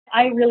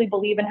I really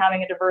believe in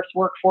having a diverse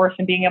workforce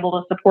and being able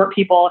to support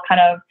people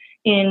kind of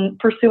in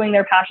pursuing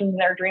their passions and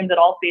their dreams at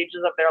all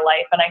stages of their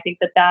life. And I think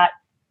that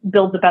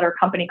builds a better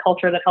company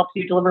culture that helps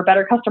you deliver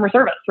better customer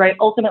service, right?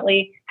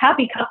 Ultimately,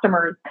 happy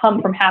customers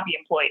come from happy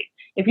employees.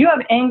 If you have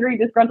angry,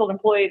 disgruntled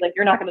employees, like,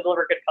 you're not going to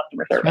deliver good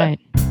customer service. Right.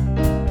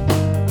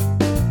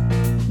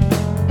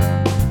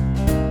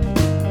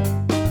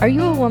 Are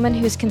you a woman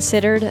who's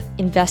considered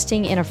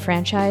investing in a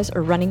franchise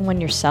or running one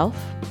yourself?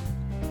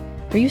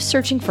 Are you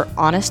searching for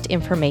honest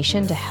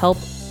information to help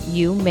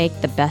you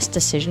make the best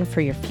decision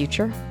for your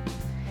future?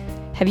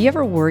 Have you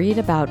ever worried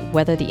about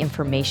whether the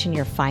information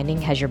you're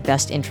finding has your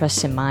best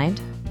interests in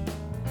mind?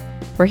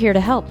 We're here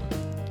to help.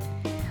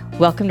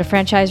 Welcome to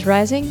Franchise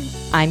Rising.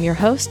 I'm your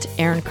host,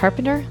 Erin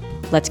Carpenter.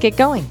 Let's get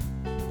going.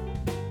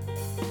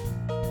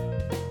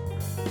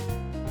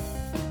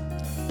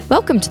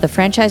 Welcome to the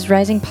Franchise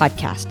Rising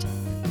podcast.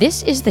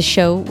 This is the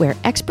show where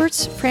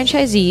experts,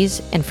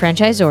 franchisees, and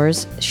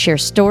franchisors share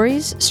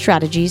stories,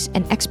 strategies,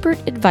 and expert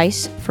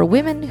advice for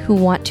women who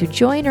want to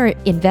join or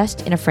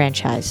invest in a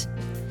franchise.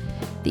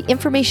 The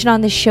information on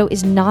this show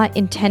is not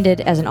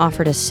intended as an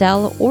offer to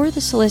sell or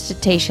the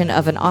solicitation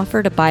of an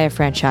offer to buy a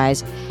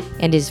franchise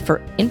and is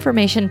for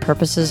information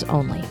purposes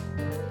only.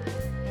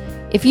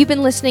 If you've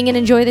been listening and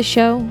enjoy the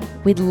show,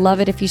 we'd love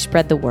it if you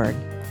spread the word.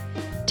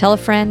 Tell a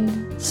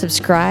friend,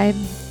 subscribe,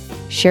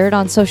 share it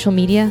on social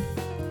media.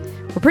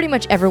 We're pretty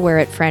much everywhere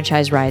at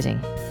Franchise Rising.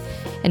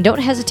 And don't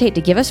hesitate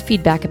to give us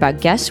feedback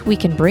about guests we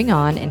can bring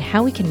on and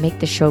how we can make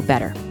the show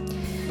better.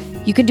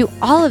 You can do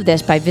all of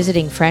this by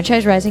visiting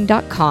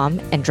franchiserising.com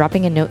and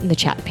dropping a note in the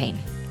chat pane.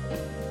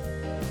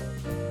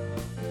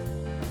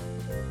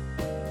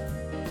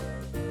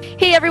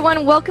 Hey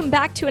everyone, welcome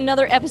back to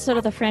another episode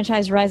of the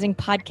Franchise Rising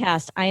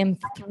podcast. I am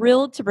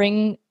thrilled to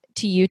bring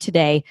to you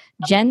today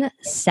Jen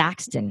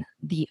Saxton,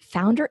 the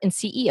founder and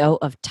CEO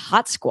of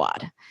Tot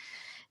Squad.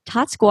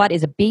 Tot Squad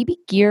is a baby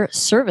gear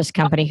service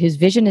company whose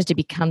vision is to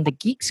become the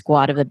geek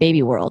squad of the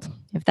baby world.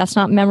 If that's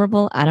not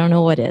memorable, I don't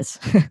know what is.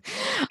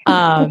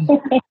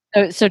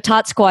 So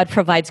Tot Squad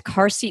provides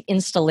car seat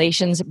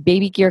installations,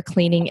 baby gear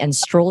cleaning, and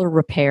stroller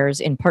repairs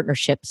in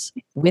partnerships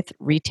with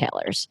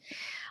retailers.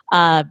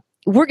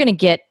 We're going to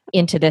get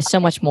into this so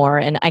much more,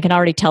 and I can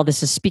already tell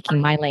this is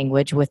speaking my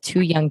language with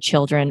two young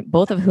children,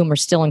 both of whom are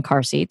still in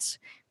car seats.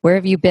 Where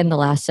have you been the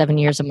last 7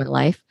 years of my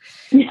life?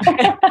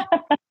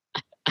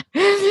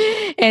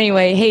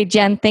 Anyway, hey,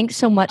 Jen, thanks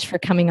so much for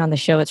coming on the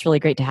show. It's really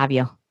great to have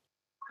you.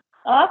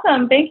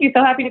 Awesome. Thank you.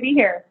 So happy to be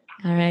here.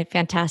 All right.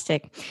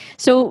 Fantastic.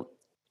 So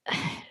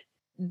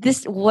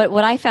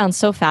what I found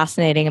so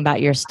fascinating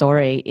about your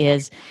story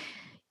is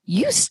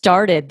you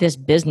started this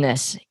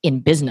business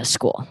in business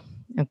school,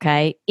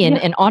 okay, in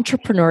an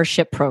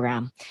entrepreneurship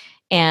program.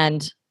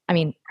 And I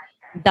mean,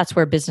 that's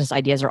where business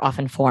ideas are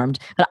often formed.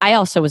 But I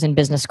also was in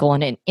business school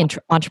in an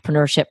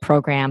entrepreneurship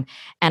program,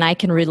 and I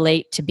can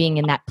relate to being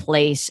in that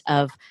place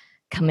of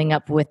coming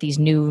up with these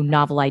new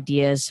novel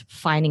ideas,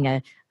 finding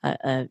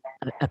an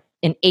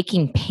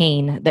aching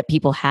pain that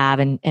people have,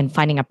 and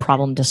finding a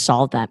problem to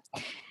solve that.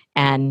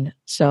 And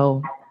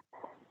so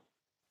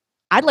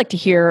I'd like to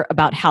hear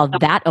about how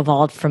that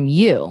evolved from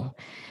you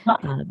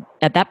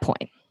at that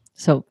point.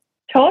 So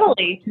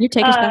totally. Can you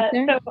take us back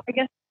there? So I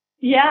guess,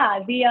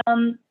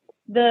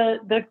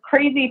 the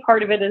crazy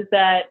part of it is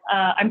that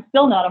I'm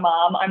still not a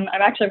mom. I'm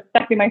actually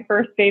expecting my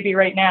first baby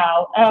right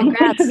now,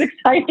 which is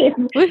exciting.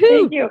 Woohoo.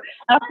 Thank you.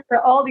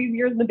 After all these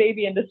years in the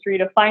baby industry,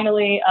 to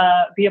finally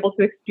be able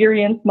to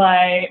experience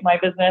my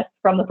business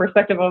from the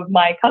perspective of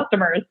my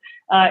customers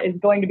is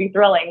going to be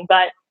thrilling.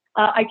 But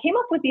I came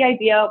up with the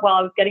idea while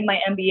I was getting my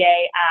MBA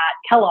at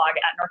Kellogg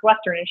at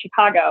Northwestern in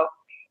Chicago.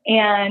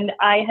 And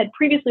I had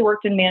previously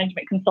worked in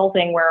management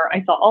consulting where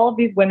I saw all of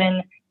these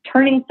women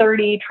turning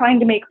 30, trying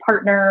to make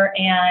partner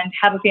and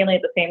have a family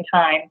at the same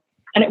time.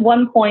 And at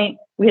one point,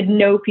 we had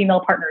no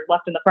female partners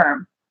left in the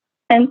firm.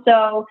 And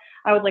so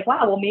I was like,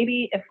 wow, well,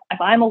 maybe if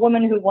I'm a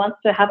woman who wants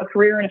to have a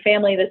career and a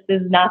family, this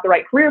is not the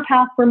right career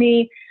path for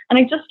me. And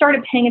I just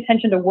started paying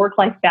attention to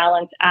work-life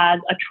balance as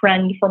a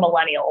trend for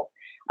millennials.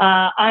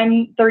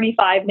 I'm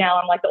 35 now.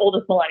 I'm like the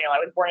oldest millennial. I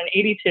was born in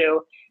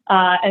 82.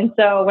 And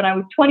so when I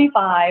was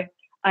 25,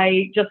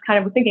 I just kind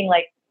of was thinking,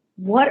 like,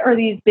 what are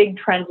these big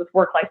trends with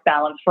work-life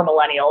balance for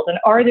millennials? And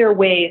are there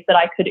ways that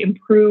I could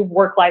improve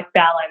work-life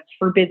balance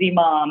for busy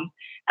moms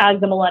as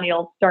the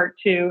millennials start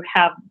to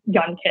have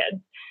young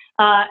kids?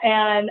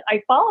 And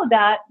I followed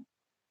that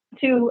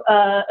to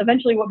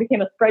eventually what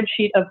became a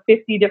spreadsheet of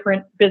 50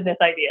 different business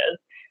ideas,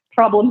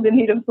 problems in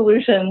need of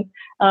solutions.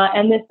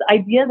 And this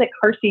idea that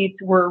car seats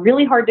were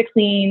really hard to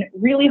clean,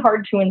 really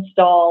hard to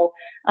install,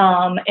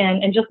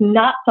 and just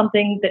not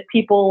something that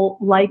people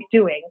like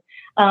doing.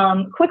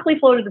 Quickly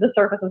floated to the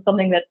surface as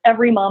something that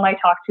every mom I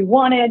talked to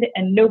wanted,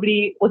 and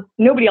nobody else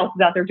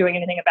was out there doing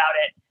anything about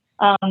it.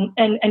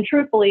 And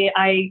truthfully,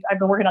 I've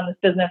been working on this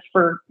business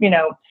for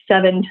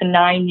 7 to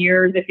 9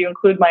 years, if you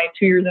include my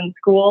 2 years in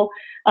school,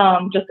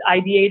 just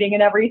ideating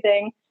and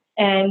everything.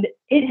 And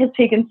it has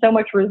taken so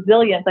much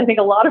resilience. I think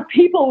a lot of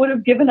people would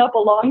have given up a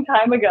long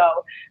time ago.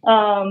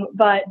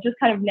 But just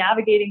kind of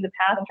navigating the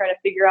path and trying to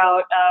figure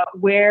out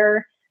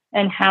where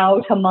and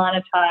how to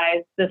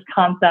monetize this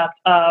concept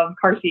of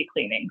car seat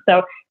cleaning.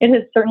 So it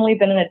has certainly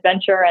been an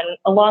adventure. And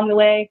along the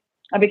way,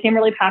 I became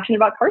really passionate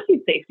about car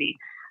seat safety.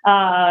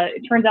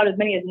 It turns out as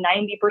many as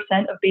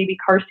 90% of baby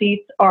car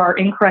seats are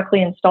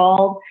incorrectly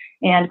installed,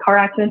 and car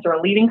accidents are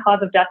a leading cause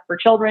of death for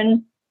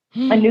children.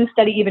 A new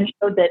study even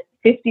showed that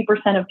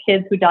 50% of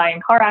kids who die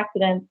in car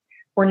accidents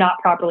were not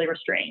properly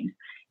restrained.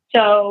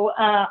 So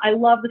I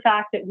love the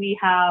fact that we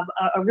have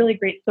a really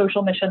great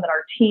social mission that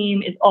our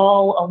team is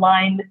all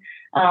aligned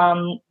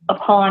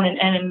upon.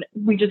 And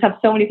we just have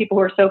so many people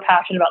who are so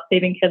passionate about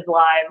saving kids'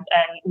 lives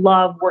and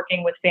love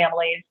working with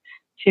families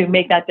to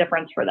make that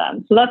difference for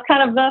them. So that's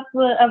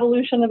the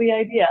evolution of the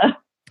idea.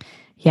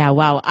 Yeah,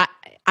 wow.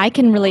 I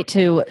can relate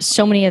to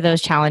so many of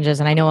those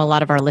challenges, and I know a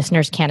lot of our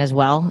listeners can as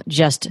well,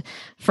 just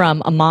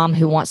from a mom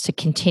who wants to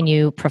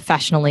continue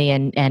professionally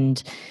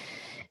and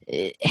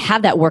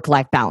have that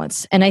work-life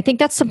balance. And I think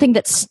that's something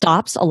that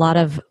stops a lot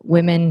of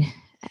women.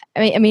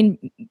 I mean,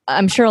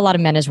 I'm sure a lot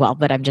of men as well,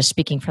 but I'm just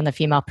speaking from the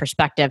female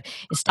perspective.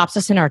 It stops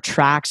us in our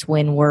tracks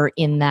when we're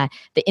in the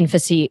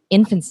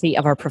infancy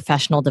of our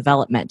professional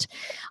development.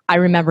 I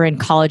remember in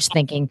college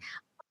thinking,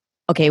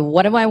 okay,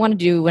 what do I want to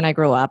do when I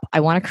grow up?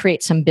 I want to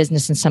create some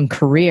business and some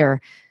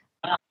career.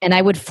 And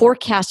I would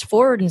forecast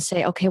forward and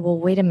say, okay, well,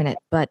 wait a minute,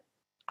 but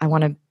I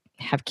want to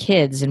have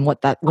kids, and what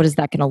is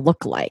that going to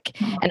look like?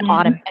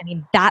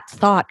 And that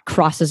thought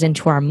crosses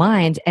into our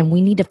minds, and we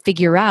need to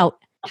figure out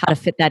how to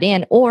fit that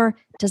in. Or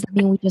does that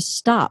mean we just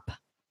stop?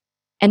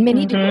 And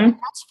many do, and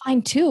that's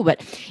fine too,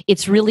 but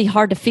it's really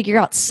hard to figure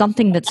out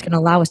something that's going to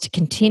allow us to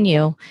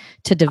continue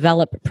to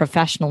develop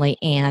professionally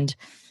and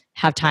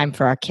have time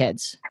for our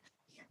kids.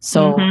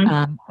 So,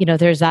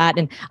 there's that.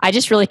 And I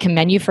just really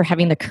commend you for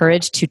having the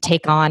courage to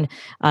take on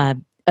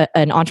an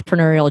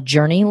entrepreneurial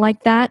journey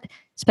like that,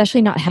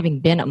 especially not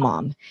having been a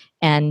mom.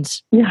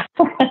 And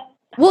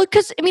well,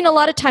 because a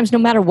lot of times, no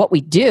matter what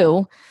we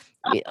do,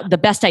 the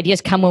best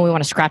ideas come when we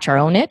want to scratch our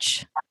own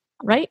itch,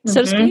 right?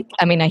 So to speak.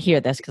 I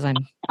hear this because I'm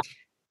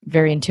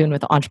very in tune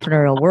with the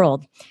entrepreneurial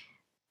world.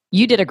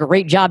 You did a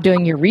great job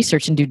doing your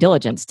research and due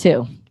diligence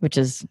too, which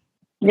is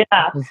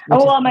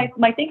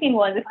my thinking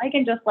was, if I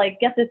can just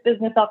get this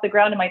business off the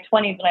ground in my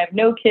 20s and I have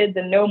no kids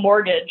and no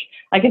mortgage,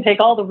 I can take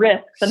all the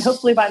risks. And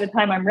hopefully by the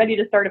time I'm ready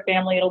to start a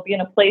family, it'll be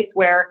in a place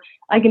where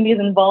I can be as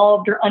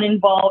involved or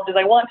uninvolved as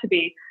I want to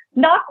be.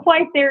 Not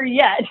quite there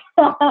yet.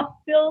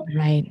 Still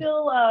trying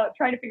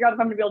to figure out if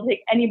I'm going to be able to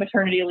take any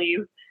maternity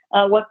leave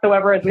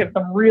whatsoever, as we have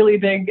some really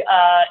big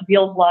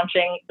deals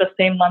launching the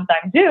same month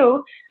I'm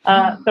due.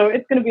 So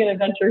it's going to be an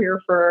adventure here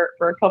for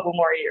a couple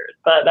more years,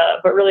 but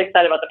really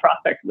excited about the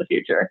prospects of the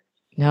future.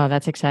 No,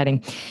 that's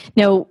exciting.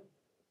 No,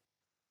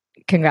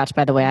 congrats,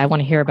 by the way. I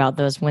want to hear about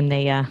those when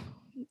they,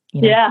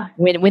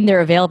 when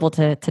they're available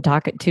to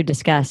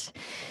discuss.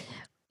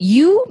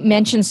 You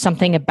mentioned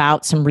something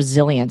about some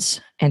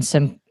resilience and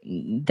some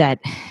that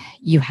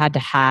you had to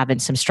have and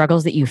some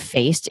struggles that you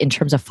faced in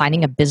terms of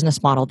finding a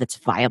business model that's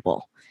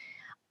viable.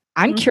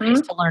 I'm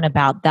curious to learn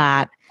about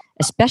that,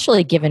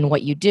 especially given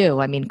what you do.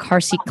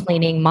 Car seat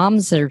cleaning,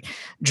 moms are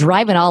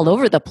driving all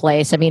over the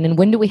place. And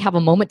when do we have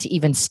a moment to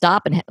even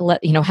stop and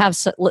have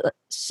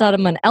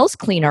someone else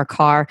clean our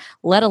car,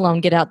 let alone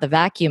get out the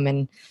vacuum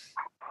and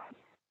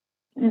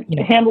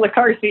handle a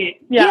car seat?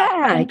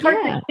 Car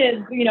seat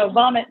kids,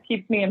 vomit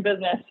keeps me in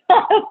business.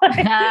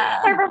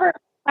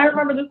 I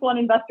remember this one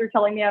investor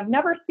telling me, I've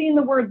never seen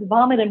the words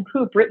vomit and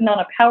poop written on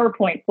a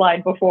PowerPoint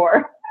slide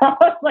before. I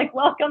was like,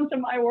 welcome to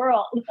my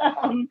world.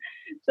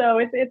 So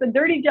it's a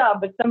dirty job,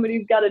 but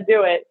somebody's got to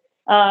do it.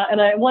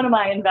 One of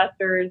my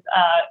investors,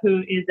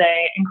 who is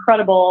a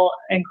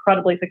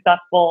incredibly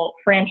successful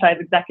franchise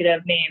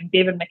executive named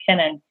David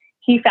McKinnon,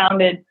 he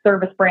founded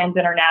Service Brands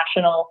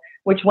International,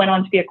 which went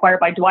on to be acquired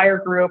by Dwyer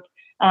Group,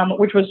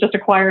 which was just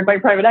acquired by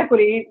private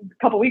equity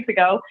a couple weeks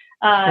ago.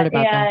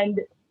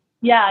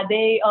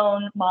 They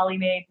own Molly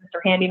Maids, Mr.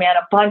 Handyman,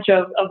 a bunch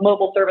of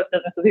mobile service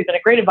businesses. He's been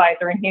a great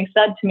advisor. And he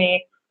said to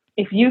me,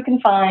 if you can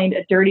find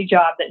a dirty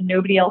job that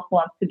nobody else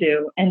wants to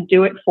do and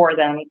do it for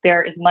them,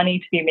 there is money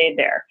to be made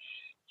there.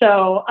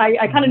 So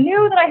I kind of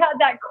knew that I had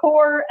that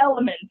core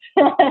element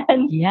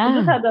and I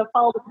just had to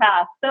follow the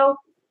path. So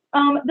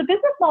the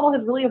business model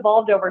has really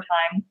evolved over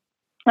time.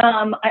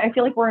 I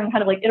feel like we're in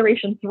kind of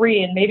iteration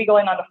 3 and maybe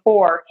going on to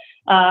 4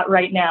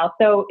 right now.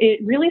 So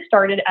it really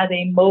started as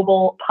a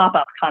mobile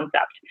pop-up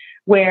concept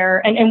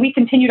where, and we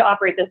continue to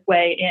operate this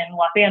way in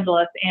Los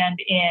Angeles and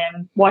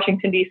in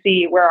Washington,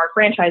 D.C., where our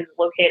franchise is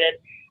located.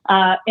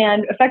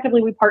 And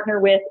effectively, we partner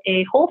with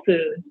a Whole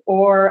Foods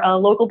or a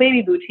local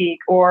baby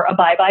boutique or a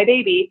Bye Bye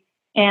Baby.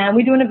 And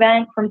we do an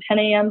event from 10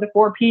 a.m. to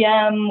 4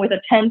 p.m. with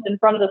a tent in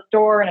front of the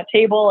store and a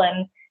table,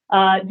 and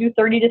do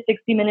 30 to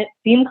 60 minute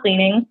steam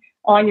cleaning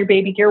on your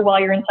baby gear while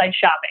you're inside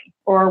shopping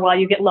or while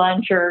you get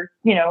lunch or,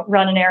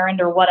 run an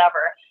errand or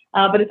whatever.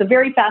 But it's a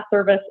very fast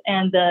service.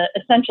 And the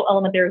essential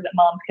element there is that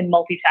moms can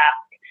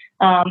multitask.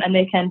 and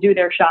they can do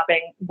their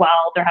shopping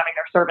while they're having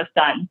their service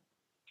done,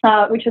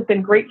 which has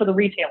been great for the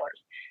retailers.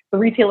 The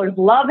retailers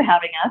love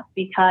having us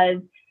because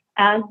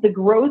as the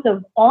growth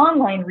of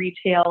online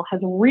retail has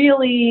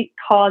really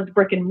caused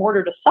brick and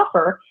mortar to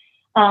suffer,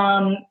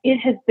 it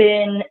has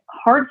been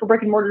hard for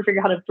brick and mortar to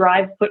figure out how to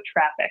drive foot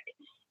traffic.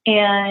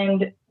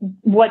 And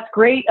what's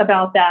great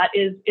about that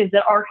is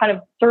that our kind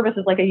of service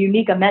is like a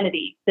unique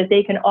amenity that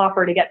they can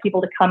offer to get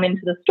people to come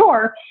into the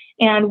store.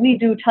 And we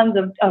do tons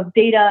of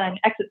data and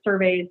exit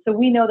surveys. So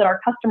we know that our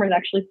customers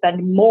actually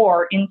spend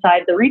more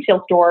inside the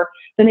retail store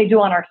than they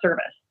do on our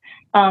service.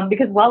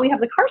 Because while we have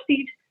the car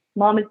seat,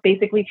 mom is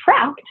basically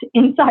trapped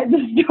inside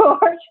the store.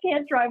 She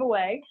can't drive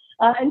away,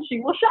 and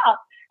she will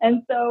shop.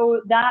 And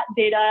so that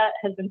data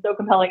has been so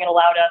compelling and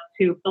allowed us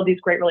to build these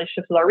great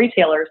relationships with our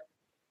retailers.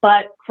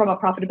 But from a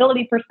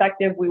profitability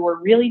perspective, we were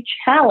really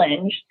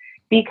challenged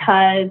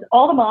because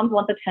all the moms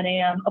want the 10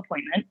 a.m.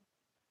 appointment.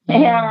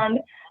 And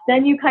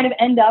then you kind of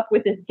end up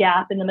with this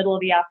gap in the middle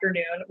of the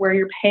afternoon where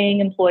you're paying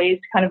employees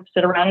to kind of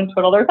sit around and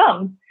twiddle their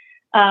thumbs.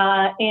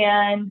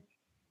 And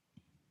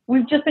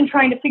we've just been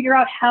trying to figure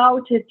out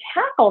how to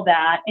tackle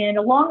that. And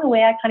along the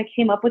way, I kind of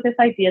came up with this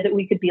idea that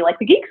we could be like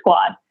the Geek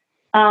Squad.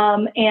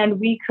 And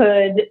we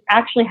could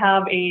actually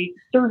have a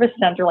service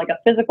center, like a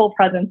physical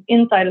presence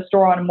inside a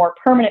store on a more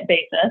permanent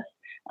basis,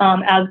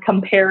 as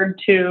compared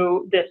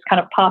to this kind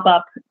of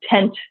pop-up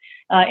tent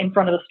in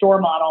front of the store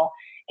model.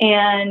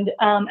 And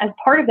as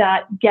part of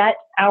that, get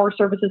our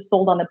services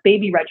sold on the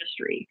baby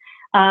registry.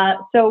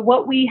 So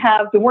what we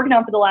have been working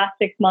on for the last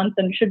 6 months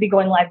and should be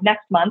going live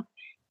next month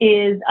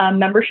is a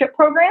membership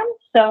program.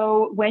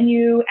 So when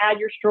you add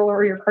your stroller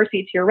or your car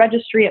seat to your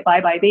registry at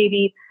Bye Bye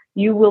Baby,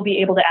 you will be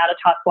able to add a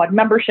Tot Squad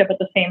membership at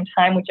the same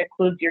time, which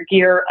includes your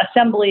gear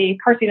assembly,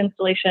 car seat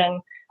installation,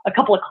 a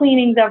couple of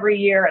cleanings every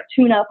year, a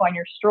tune-up on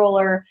your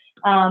stroller.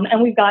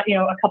 And we've got,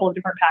 a couple of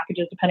different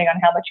packages depending on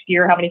how much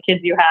gear, how many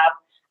kids you have.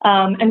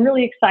 And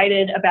really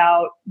excited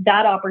about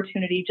that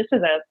opportunity just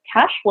as a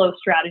cash flow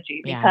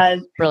strategy,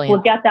 because we'll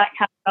get that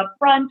cash up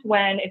front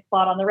when it's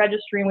bought on the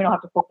registry and we don't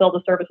have to fulfill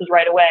the services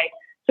right away.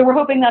 So we're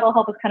hoping that'll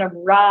help us kind of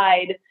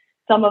ride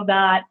some of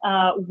that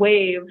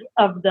wave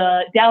of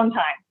the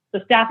downtime,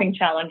 the staffing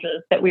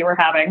challenges that we were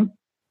having.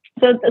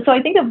 So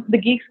I think of the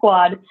Geek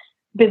Squad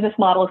business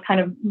model as kind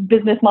of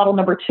business model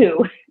number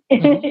 2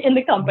 in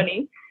the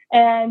company.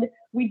 And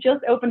we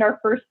just opened our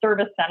first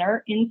service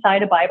center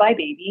inside a Bye Bye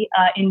Baby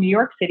in New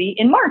York City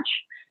in March.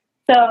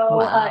 So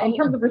in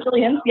terms of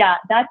resilience,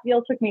 that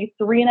deal took me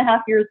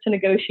 3.5 years to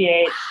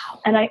negotiate.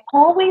 And I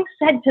always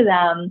said to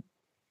them,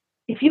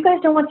 if you guys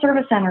don't want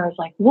service centers,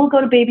 like, we'll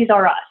go to Babies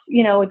R Us.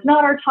 It's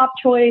not our top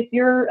choice.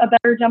 You're a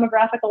better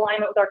demographic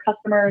alignment with our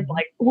customers.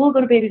 Like, we'll go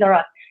to Babies R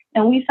Us.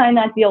 And we signed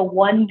that deal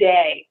one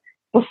day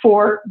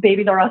before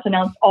Babies R Us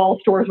announced all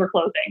stores were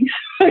closing.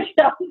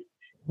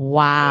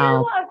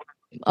 Wow.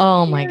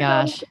 Oh my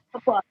gosh.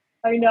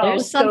 I know.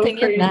 There's something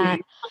in that.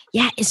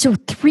 Yeah. So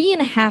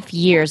 3.5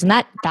 years. And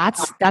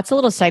that's a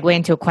little segue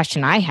into a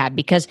question I had,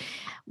 because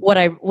what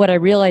I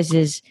realized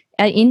is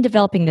in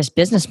developing this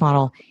business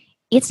model,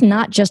 it's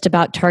not just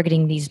about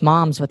targeting these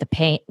moms with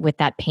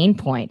that pain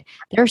point.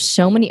 There are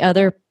so many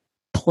other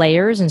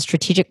players and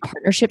strategic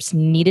partnerships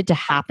needed to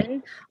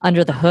happen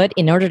under the hood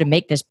in order to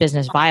make this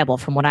business viable,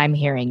 from what I'm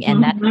hearing.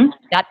 And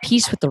that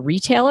piece with the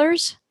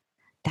retailers,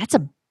 that's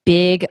a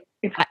big,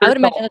 I would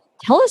imagine.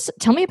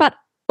 Tell me about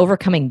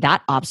overcoming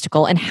that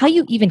obstacle and how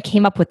you even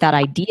came up with that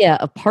idea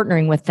of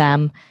partnering with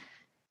them.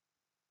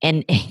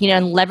 And,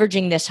 and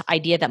leveraging this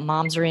idea that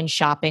moms are in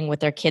shopping with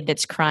their kid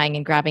that's crying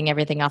and grabbing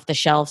everything off the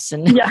shelves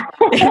and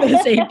at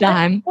the same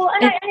time. Well,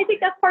 and I think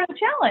that's part of the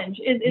challenge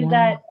is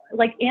that,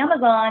 like,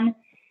 Amazon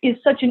is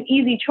such an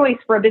easy choice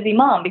for a busy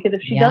mom, because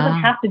if she doesn't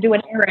have to do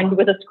an errand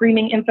with a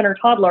screaming infant or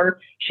toddler,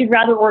 she'd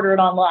rather order it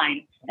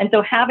online. And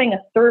so having a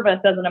service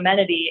as an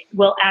amenity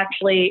will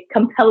actually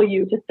compel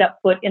you to step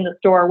foot in the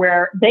store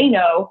where they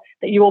know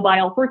that you will buy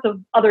all sorts of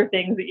other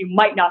things that you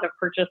might not have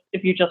purchased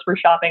if you just were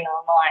shopping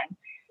online.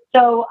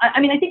 So, I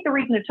think the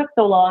reason it took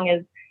so long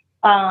is,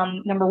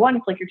 number one,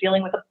 it's like you're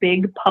dealing with a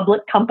big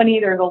public company.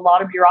 There's a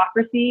lot of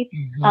bureaucracy.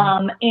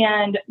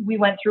 And we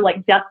went through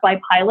like death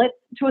by pilot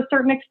to a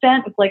certain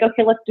extent. It's like,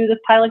 okay, let's do this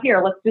pilot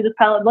here. Let's do this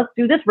pilot. Let's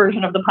do this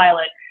version of the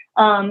pilot.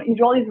 You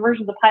do all these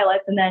versions of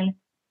pilots. And then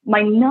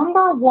my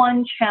number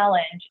one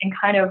challenge in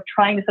kind of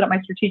trying to set up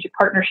my strategic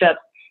partnerships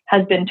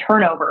has been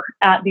turnover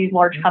at these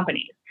large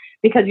companies,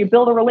 because you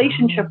build a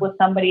relationship with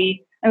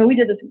somebody. We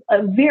did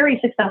a very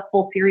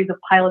successful series of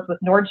pilots with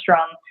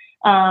Nordstrom,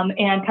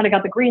 and kind of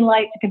got the green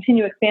light to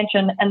continue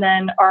expansion. And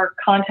then our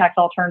contacts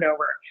all turned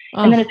over.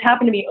 And then it's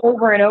happened to me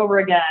over and over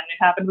again.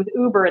 It happened with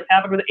Uber. It's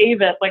happened with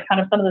Avis, like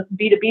kind of some of this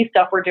B2B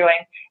stuff we're doing.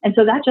 And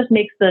so that just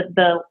makes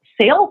the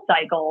sales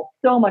cycle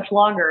so much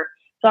longer.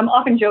 So I'm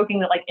often joking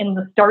that, like, in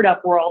the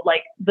startup world,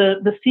 like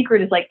the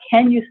secret is like,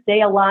 can you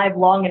stay alive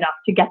long enough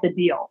to get the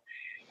deal?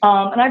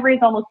 And I've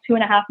raised almost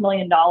 $2.5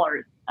 million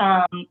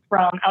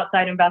from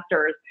outside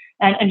investors,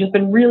 and just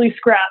been really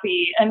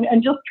scrappy and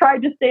just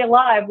tried to stay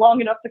alive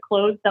long enough to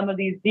close some of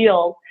these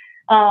deals.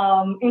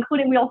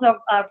 including we also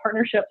have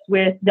partnerships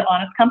with The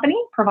Honest Company,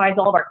 provides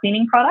all of our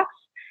cleaning products.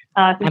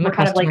 I'm we're a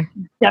kind of like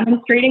customer.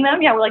 demonstrating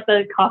them. Yeah, we're like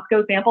the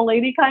Costco sample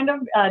lady kind of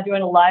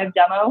doing a live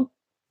demo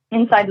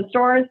inside the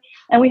stores.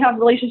 And we have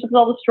relationships with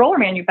all the stroller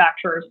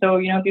manufacturers. So,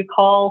 if you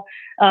call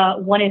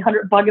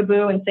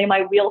 1-800-BUGABOO and say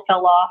my wheel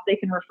fell off, they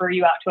can refer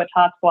you out to a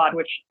Tot Squad,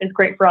 which is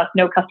great for us.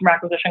 No customer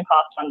acquisition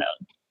costs on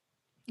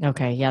those.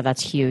 Okay. Yeah,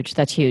 that's huge.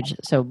 That's huge.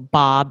 So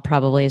Bob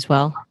probably as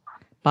well.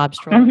 Bob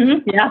Stroller.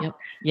 Mm-hmm, yeah.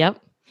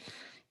 Yep.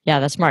 Yeah,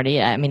 that's smart.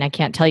 Yeah, I mean, I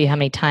can't tell you how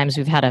many times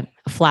we've had a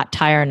flat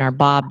tire in our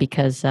Bob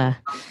because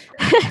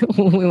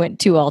we went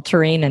too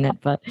all-terrain in it.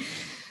 But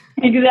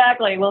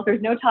Exactly. Well, if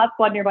there's no Tot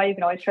Squad nearby, you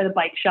can always try the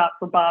bike shop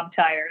for Bob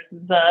tires.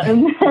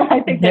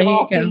 I think they've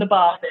all seen the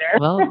Bob there.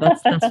 Well,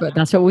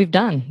 that's what we've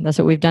done. That's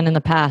what we've done in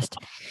the past.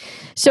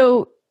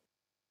 So,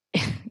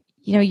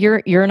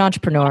 you're an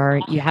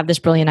entrepreneur. You have this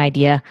brilliant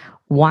idea.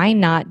 Why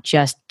not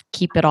just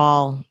keep it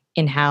all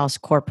in-house,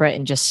 corporate,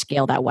 and just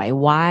scale that way?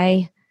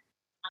 Why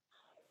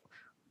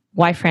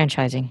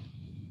franchising?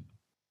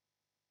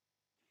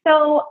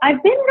 So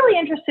I've been really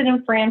interested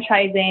in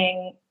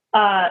franchising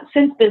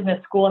since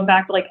business school. In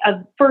fact, like as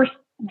first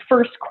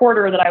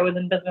quarter that I was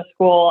in business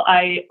school,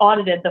 I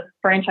audited the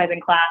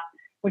franchising class,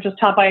 which was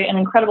taught by an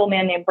incredible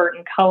man named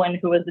Burton Cohen,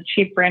 who was the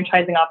chief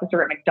franchising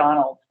officer at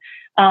McDonald's.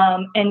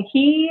 And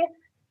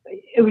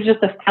it was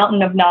just a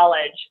fountain of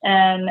knowledge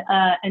and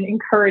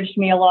encouraged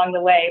me along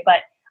the way.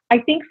 But I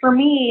think for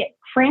me,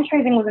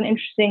 franchising was an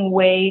interesting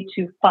way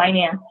to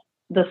finance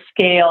the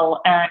scale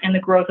and the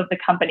growth of the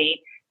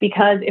company.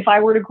 Because if I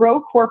were to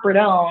grow corporate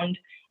owned,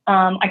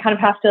 I kind of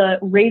have to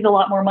raise a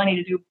lot more money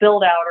to do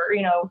build out or,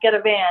 get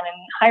a van and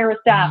hire a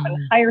staff and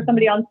hire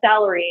somebody on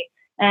salary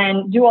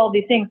and do all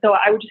these things. So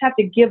I would just have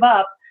to give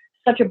up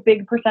such a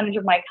big percentage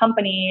of my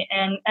company.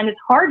 And it's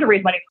hard to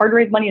raise money. It's hard to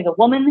raise money as a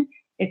woman.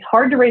 It's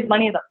hard to raise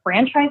money as a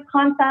franchise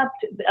concept.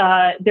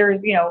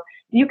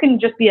 You can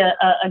just be a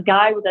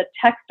guy with a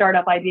tech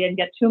startup idea and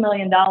get $2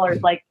 million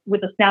like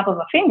with a snap of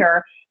a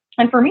finger.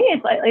 And for me,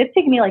 it's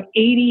taken me like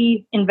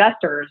 80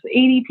 investors,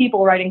 80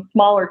 people writing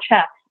smaller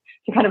checks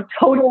to kind of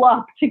total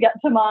up to get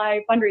to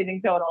my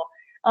fundraising total.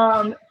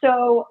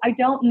 So I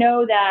don't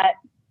know that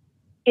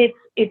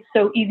it's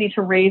so easy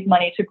to raise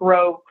money to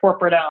grow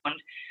corporate owned.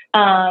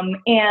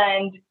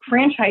 And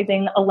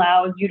franchising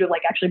allows you to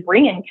like actually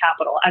bring in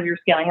capital as you're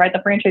scaling, right? The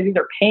franchisees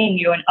are paying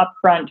you an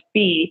upfront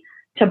fee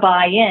to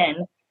buy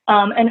in.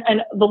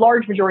 And the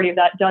large majority of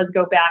that does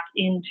go back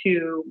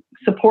into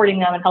supporting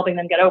them and helping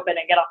them get open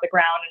and get off the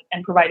ground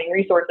and providing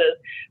resources.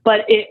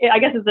 But I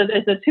guess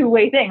it's a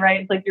two-way thing,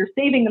 right? It's like you're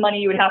saving the money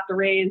you would have to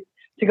raise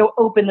to go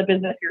open the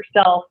business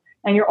yourself,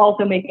 and you're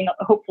also making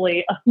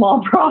hopefully a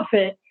small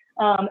profit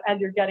as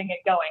you're getting it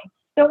going.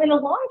 So in the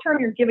long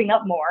term, you're giving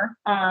up more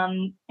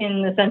in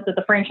the sense that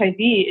the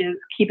franchisee is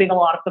keeping a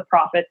lot of the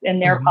profits in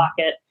their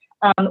pocket.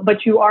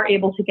 But you are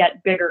able to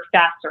get bigger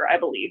faster, I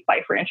believe, by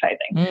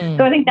franchising.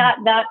 So I think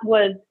that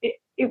was,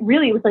 it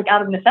really was like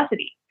out of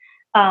necessity.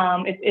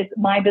 It's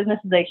my business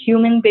is a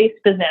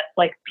human-based business.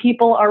 Like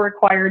people are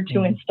required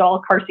to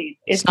install car seats.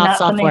 It's not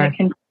something that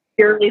can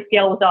purely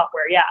scale with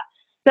software. Yeah.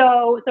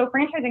 So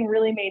franchising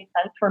really made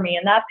sense for me.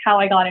 And that's how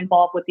I got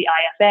involved with the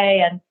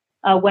IFA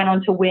and went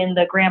on to win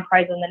the grand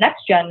prize in the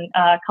Next Gen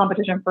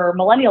competition for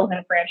millennials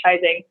in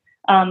franchising.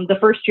 The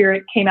first year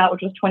it came out,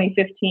 which was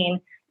 2015.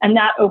 And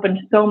that opened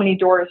so many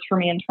doors for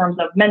me in terms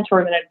of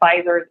mentors and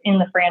advisors in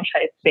the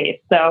franchise space.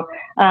 So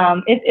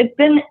it's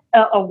been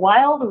a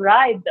wild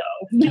ride,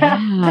 though. Yeah,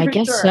 I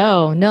guess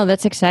so. No,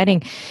 that's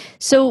exciting.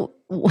 So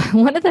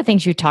one of the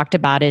things you talked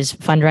about is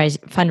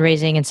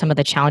fundraising and some of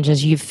the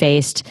challenges you've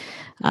faced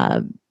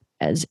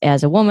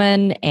as a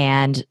woman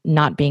and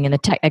not being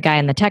a guy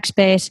in the tech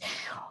space.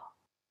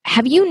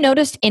 Have you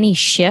noticed any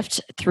shift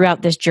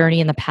throughout this journey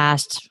in the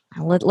past?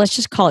 Let's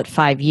just call it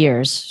 5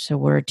 years. So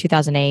we're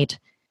 2008.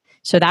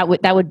 So that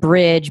would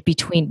bridge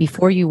between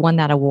before you won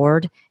that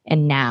award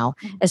and now.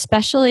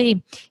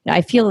 Especially,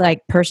 I feel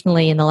like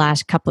personally in the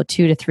last couple of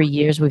 2 to 3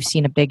 years, we've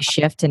seen a big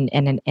shift and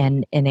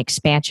an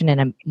expansion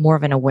and more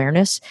of an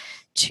awareness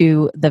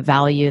to the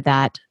value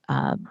that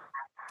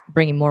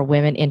bringing more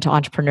women into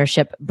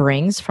entrepreneurship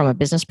brings from a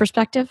business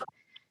perspective,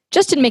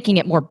 just in making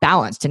it more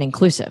balanced and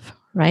inclusive,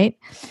 right?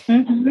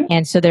 Mm-hmm.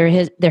 And so there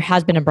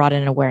has been a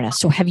broadened awareness.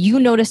 So have you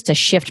noticed a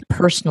shift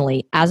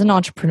personally as an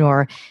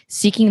entrepreneur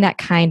seeking that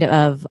kind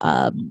of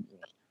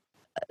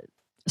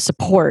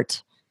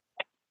support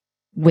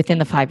within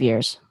the 5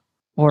 years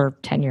or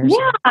 10 years?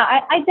 Yeah,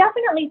 I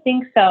definitely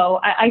think so.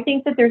 I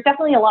think that there's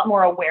definitely a lot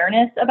more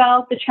awareness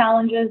about the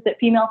challenges that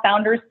female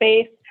founders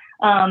face.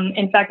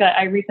 In fact,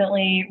 I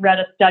recently read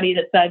a study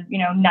that said,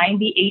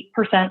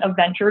 98% of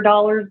venture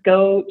dollars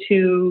go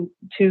to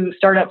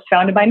startups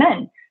founded by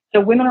men. So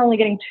women are only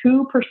getting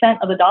 2%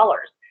 of the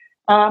dollars.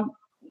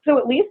 So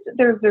at least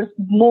there's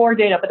more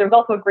data, but there's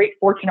also a great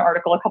Fortune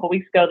article a couple of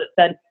weeks ago that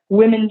said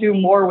women do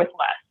more with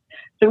less.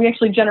 So we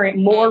actually generate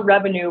more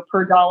revenue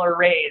per dollar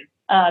raised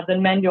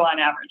than men do on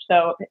average.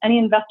 So any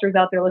investors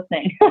out there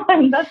listening,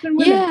 invest in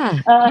women. Yeah.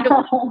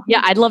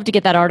 Yeah, I'd love to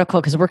get that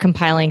article because we're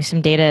compiling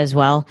some data as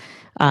well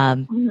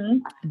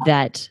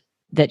that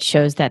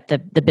shows that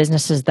the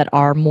businesses that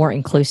are more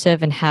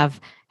inclusive and have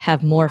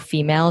more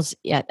females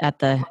at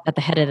the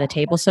head of the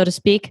table, so to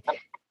speak,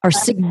 are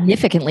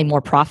significantly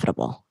more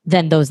profitable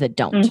than those that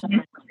don't. Mm-hmm.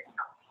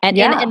 And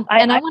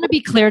I want to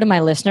be clear to my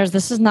listeners,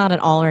 this is not an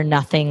all or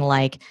nothing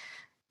like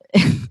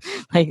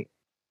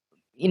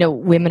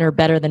women are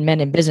better than men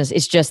in business.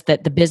 It's just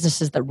that the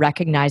businesses that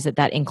recognize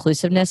that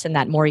inclusiveness and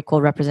that more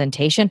equal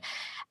representation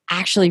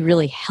actually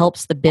really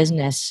helps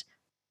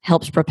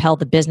propel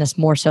the business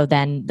more so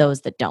than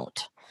those that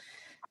don't.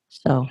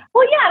 So,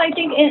 well, yeah, and I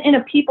think in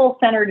a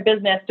people-centered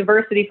business,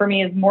 diversity for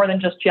me is more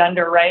than just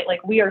gender, right?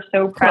 Like we are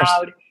so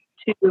proud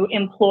to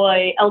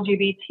employ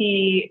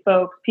LGBT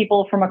folks,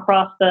 people from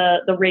across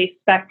the race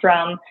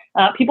spectrum,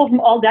 people from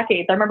all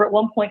decades. I remember at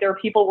one point there were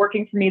people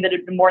working for me that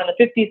had been born in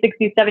the 50s,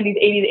 60s,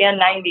 70s, 80s, and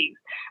 90s,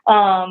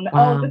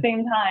 all at the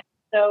same time.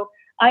 So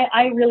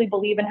I really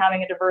believe in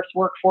having a diverse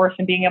workforce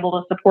and being able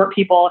to support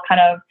people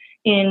kind of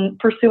in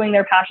pursuing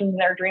their passions and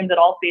their dreams at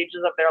all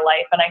stages of their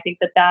life. And I think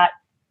that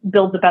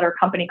builds a better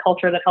company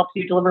culture that helps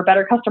you deliver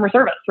better customer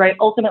service, right?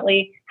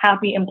 Ultimately,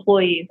 happy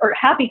employees or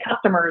happy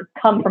customers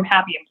come from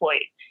happy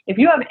employees. If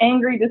you have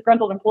angry,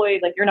 disgruntled employees,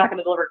 like you're not going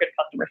to deliver good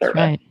customer service.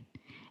 Right.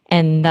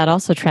 And that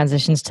also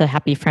transitions to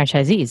happy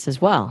franchisees as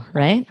well,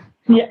 right?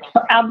 Yeah,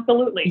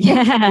 absolutely.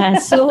 Yeah.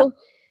 So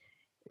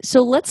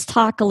let's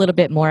talk a little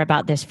bit more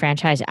about this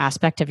franchise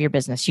aspect of your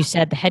business. You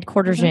said the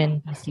headquarters are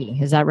in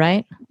DC. Is that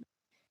right?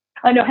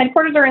 No,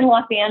 headquarters are in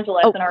Los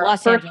Angeles, and our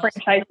first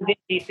franchise is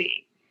in DC.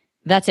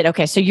 That's it.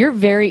 Okay, so you're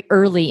very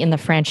early in the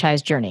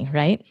franchise journey,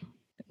 right?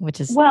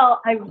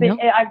 I've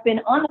been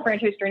on the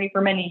franchise journey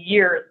for many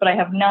years, but I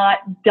have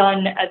not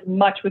done as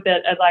much with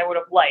it as I would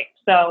have liked.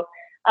 So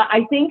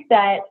I think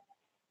that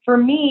for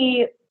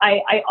me,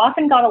 I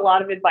often got a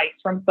lot of advice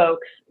from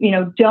folks.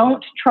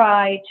 Don't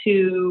try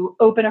to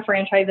open a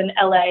franchise in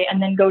LA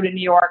and then go to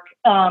New York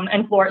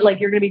and Florida. Like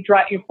you're going to be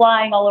you're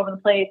flying all over the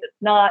place. It's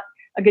not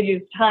a good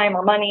use of time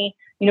or money.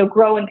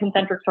 Grow in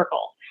concentric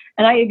circles.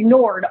 And I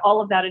ignored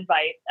all of that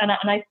advice, and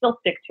I still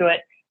stick to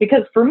it.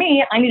 Because for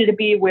me, I needed to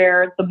be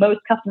where the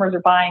most customers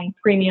are buying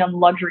premium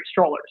luxury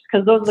strollers,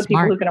 because those are the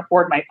people who can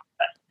afford my service.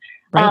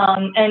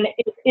 Right. And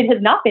it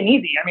has not been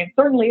easy. I mean,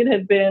 certainly it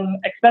has been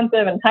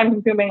expensive and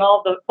time-consuming, all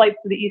of the flights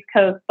to the East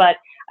Coast, but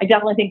I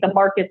definitely think the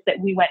markets that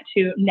we went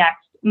to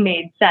next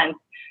made sense.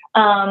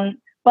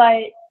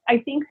 But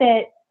I think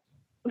that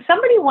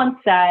somebody once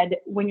said,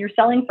 when you're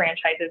selling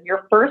franchises,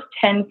 your first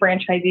 10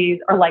 franchisees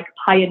are like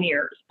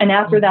pioneers, and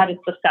after that is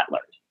the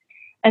settlers.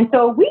 And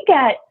so we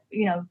get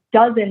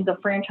dozens of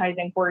franchise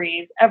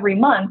inquiries every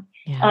month,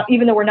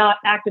 even though we're not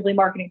actively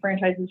marketing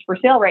franchises for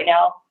sale right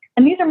now.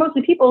 And these are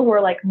mostly people who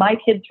are like, my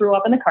kid threw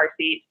up in the car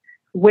seat.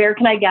 Where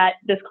can I get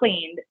this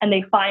cleaned? And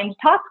they find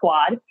Tot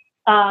Squad.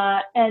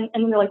 And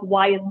they're like,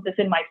 why isn't this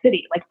in my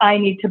city? Like, I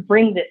need to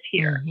bring this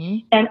here. Mm-hmm.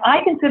 And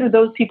I consider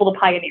those people the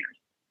pioneers.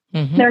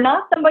 Mm-hmm. They're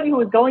not somebody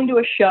who is going to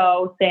a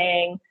show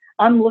saying,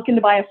 I'm looking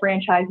to buy a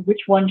franchise.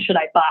 Which one should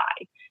I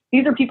buy?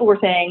 These are people who are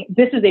saying,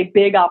 this is a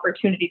big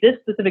opportunity. This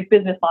specific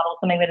business model is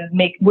something that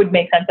would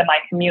make sense in my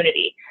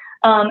community.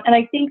 And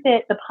I think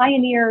that the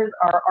pioneers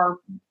are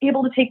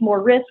able to take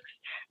more risks.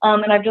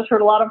 And I've just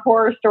heard a lot of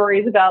horror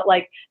stories about,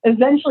 like,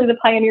 eventually the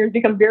pioneers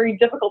become very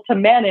difficult to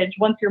manage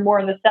once you're more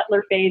in the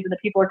settler phase and the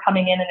people are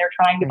coming in and they're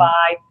trying to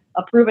buy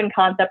a proven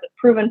concept with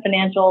proven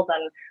financials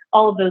and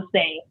all of those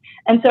things.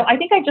 And so I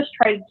think I just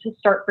tried to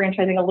start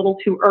franchising a little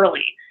too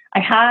early. I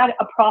had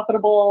a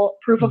profitable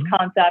proof of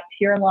concept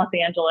here in Los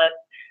Angeles.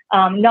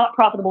 Not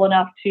profitable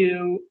enough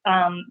to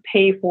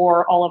pay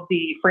for all of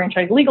the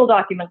franchise legal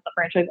documents, the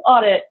franchise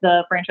audit,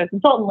 the franchise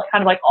consultant,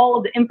 kind of like all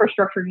of the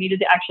infrastructure needed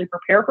to actually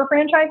prepare for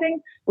franchising,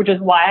 which is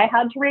why I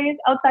had to raise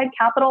outside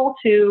capital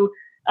to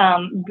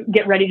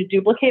get ready to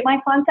duplicate my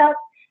concept.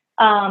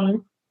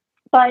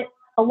 But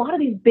a lot of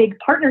these big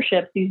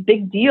partnerships, these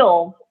big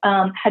deals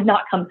had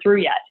not come through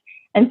yet.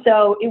 And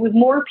so it was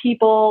more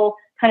people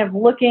kind of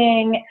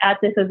looking at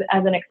this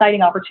as an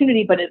exciting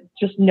opportunity, but it's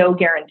just no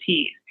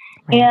guarantees.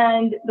 Right.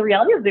 And the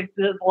reality is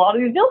a lot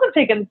of these deals have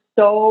taken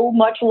so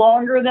much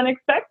longer than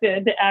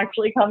expected to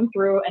actually come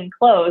through and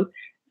close.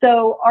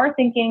 So our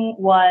thinking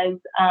was,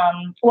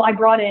 I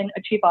brought in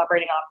a chief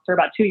operating officer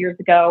about 2 years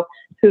ago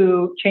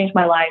who changed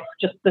my life,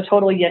 just the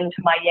total yin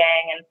to my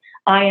yang. And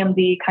I am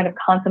the kind of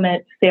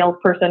consummate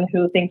salesperson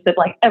who thinks that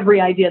like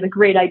every idea, the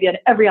great idea, and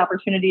every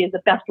opportunity is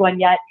the best one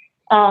yet.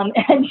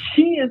 And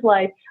she is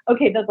like,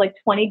 okay, there's like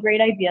 20 great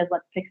ideas.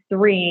 Let's pick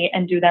 3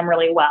 and do them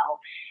really well.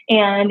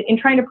 And in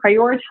trying to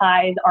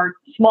prioritize our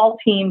small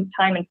team's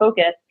time and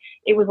focus,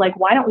 it was like,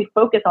 why don't we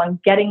focus on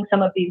getting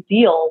some of these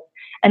deals?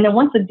 And then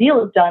once the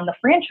deal is done, the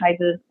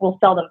franchises will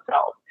sell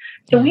themselves.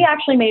 So we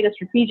actually made a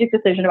strategic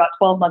decision about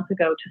 12 months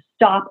ago to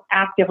stop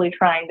actively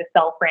trying to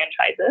sell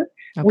franchises.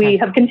 Okay. We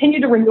have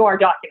continued to renew our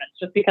documents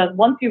just because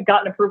once you've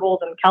gotten approvals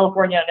in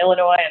California and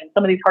Illinois and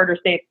some of these harder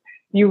states,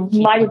 you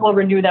might as well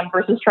renew them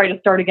versus try to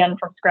start again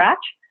from scratch.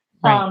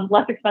 Right.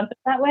 less expensive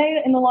that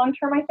way in the long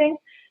term, I think.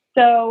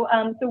 So,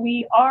 so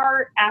we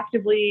are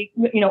actively,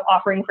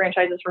 offering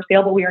franchises for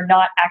sale, but we are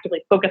not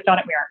actively focused on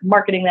it. We aren't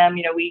marketing them.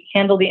 We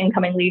handle the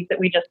incoming leads that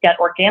we just get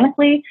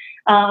organically.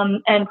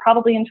 And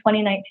probably in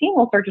 2019,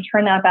 we'll start to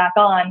turn that back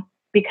on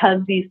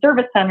because the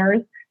service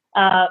centers,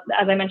 as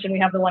I mentioned, we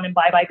have the one in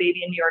Bye Bye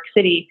Baby in New York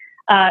City,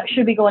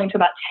 should be going to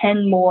about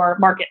 10 more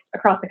markets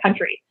across the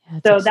country.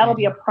 That's so exciting. that'll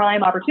be a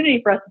prime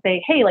opportunity for us to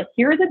say, hey, like,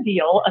 here's a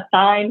deal, a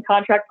signed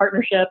contract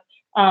partnership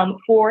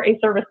for a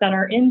service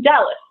center in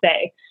Dallas,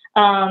 say.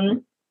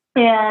 And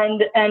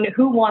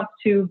who wants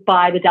to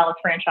buy the Dallas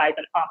franchise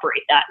and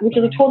operate that, which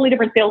is a totally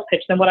different sales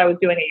pitch than what I was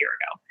doing a year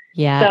ago.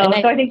 Yeah.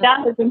 So I think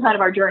that has been kind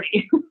of our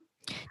journey.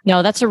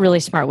 No, that's a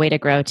really smart way to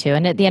grow too.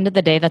 And at the end of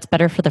the day, that's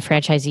better for the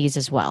franchisees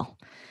as well.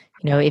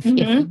 If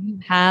you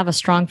have a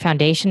strong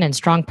foundation and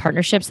strong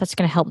partnerships, that's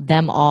going to help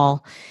them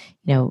all,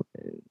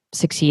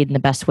 succeed in the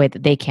best way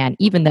that they can,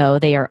 even though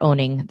they are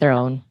owning their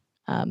own,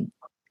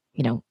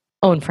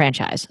 own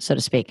franchise, so to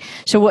speak.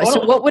 So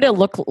what would it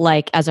look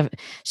like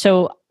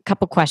so a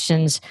couple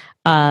questions.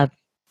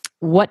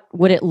 What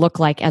would it look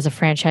like as a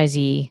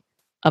franchisee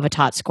of a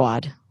Tot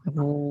Squad?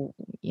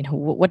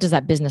 What does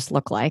that business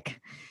look like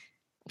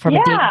from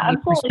a day-to-day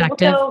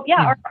perspective? So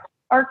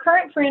our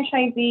current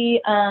franchisee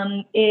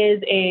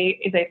is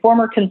a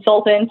former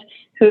consultant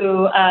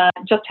who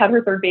just had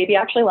her third baby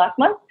actually last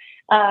month,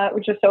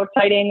 which is so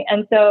exciting.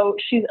 And so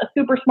she's a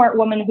super smart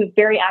woman who's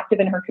very active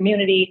in her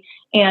community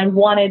and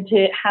wanted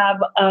to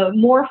have a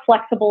more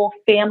flexible,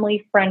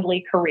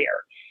 family-friendly career.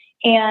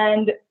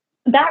 And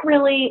that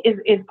really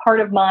is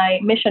part of my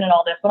mission in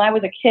all this. When I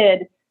was a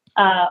kid,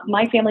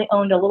 my family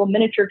owned a little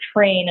miniature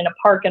train in a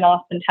park in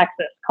Austin,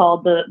 Texas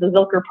called the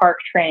Zilker Park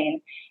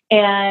Train.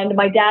 And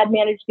my dad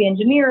managed the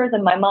engineers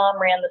and my mom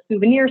ran the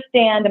souvenir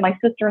stand and my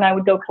sister and I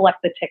would go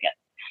collect the tickets.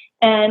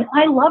 And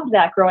I loved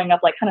that growing up,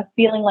 like kind of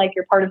feeling like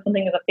you're part of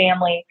something as a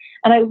family.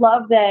 And I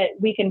love that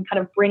we can kind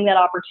of bring that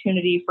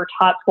opportunity for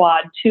Tot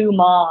Squad to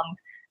moms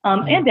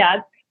and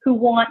dads who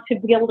want to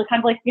be able to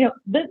kind of like,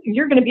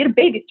 you're going to be at a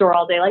baby store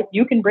all day. Like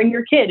you can bring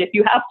your kid if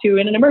you have to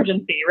in an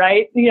emergency,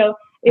 right?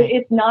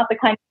 It's not the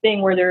kind of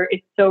thing where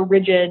it's so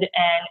rigid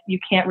and you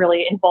can't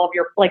really involve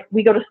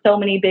we go to so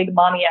many big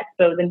mommy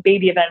expos and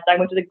baby events. I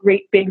went to the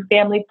great big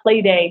family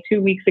play day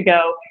 2 weeks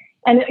ago.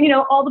 And,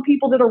 all the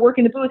people that are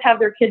working the booth have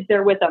their kids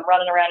there with them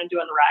running around and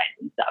doing the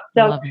rides and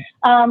stuff.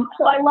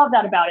 So I love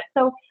that about it.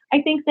 So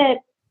I think that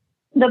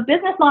the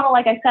business model,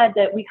 like I said,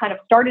 that we kind of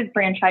started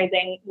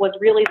franchising was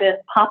really this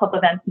pop-up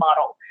events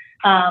model,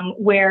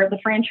 where the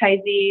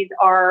franchisees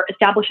are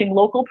establishing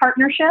local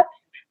partnerships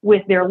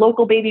with their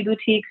local baby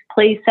boutiques,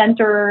 play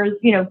centers,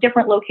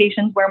 different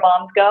locations where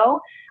moms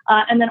go.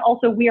 And then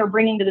also we are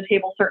bringing to the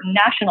table certain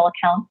national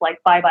accounts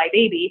like Bye Bye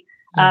Baby,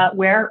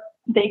 where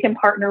they can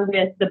partner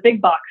with the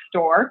big box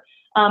store.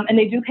 And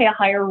they do pay a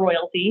higher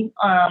royalty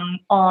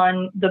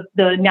on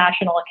the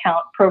national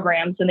account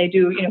programs. And they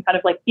do, kind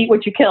of like eat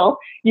what you kill.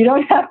 You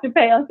don't have to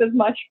pay us as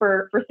much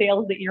for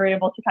sales that you're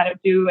able to kind of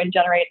do and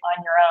generate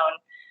on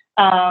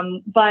your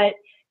own. But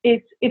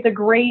it's a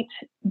great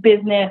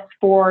business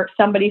for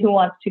somebody who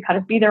wants to kind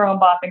of be their own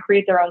boss and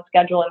create their own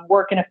schedule and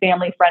work in a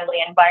family-friendly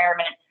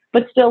environment,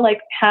 but still like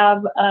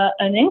have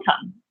an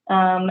income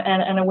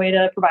and a way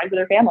to provide for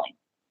their family.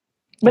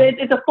 But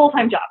it's a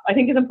full-time job. I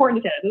think it's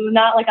important to say this is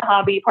not like a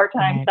hobby,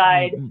 part-time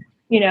side,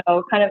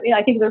 kind of,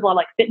 I think there's a lot of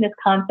like fitness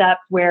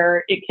concepts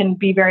where it can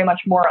be very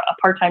much more a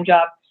part-time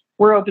job.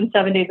 We're open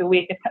 7 days a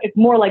week. It's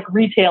more like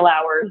retail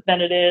hours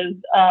than it is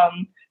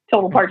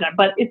total part-time,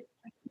 but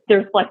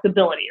there's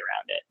flexibility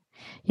around it.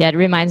 Yeah, it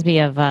reminds me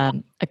of a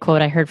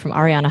quote I heard from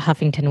Arianna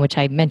Huffington, which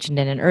I mentioned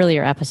in an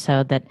earlier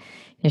episode, that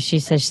she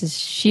says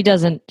she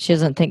doesn't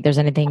think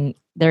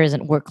there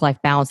isn't work-life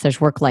balance, there's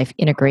work-life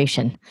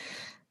integration.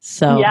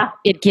 So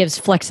it gives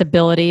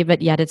flexibility,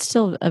 but yet it's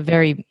still a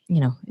very,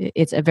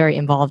 it's a very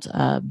involved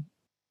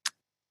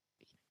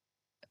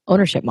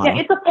ownership model.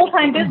 Yeah, it's a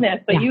full-time business,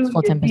 but you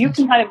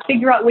can kind of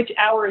figure out which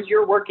hours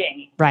you're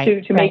working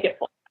to make it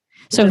full.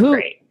 So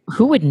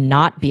who would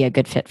not be a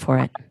good fit for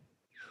it?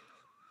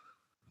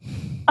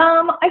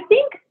 I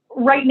think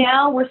right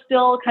now we're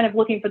still kind of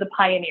looking for the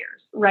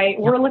pioneers, right?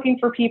 We're looking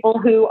for people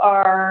who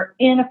are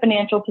in a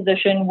financial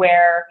position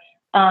where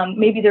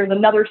maybe there's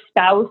another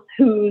spouse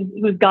who's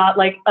got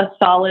like a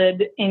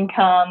solid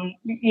income,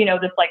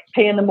 that's like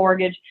paying the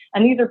mortgage.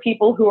 And these are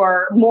people who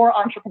are more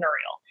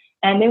entrepreneurial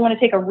and they want to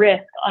take a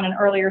risk on an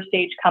earlier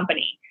stage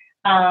company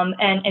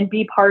and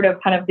be part of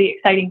kind of the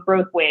exciting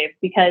growth wave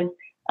because,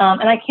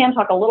 and I can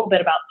talk a little bit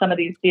about some of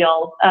these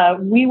deals.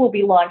 We will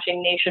be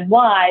launching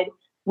nationwide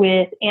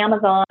with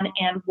Amazon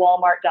and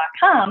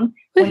Walmart.com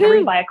whenever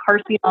you buy a car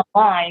seat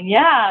online.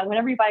 Yeah,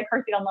 whenever you buy a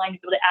car seat online,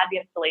 you'll be able to add the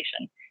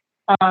installation.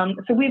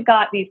 So we've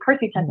got these car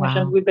seat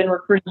technicians we've been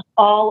recruiting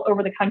all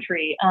over the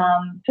country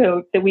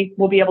so that we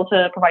will be able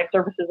to provide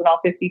services in all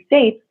 50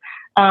 states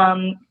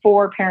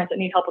for parents that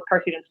need help with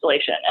car seat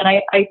installation. And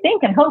I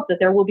think and hope that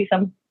there will be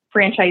some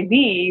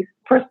franchisees,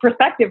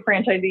 prospective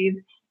franchisees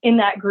in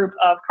that group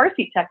of car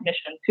seat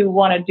technicians who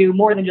want to do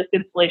more than just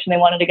installation. They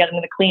wanted to get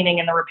into the cleaning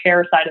and the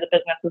repair side of the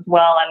business as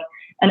well,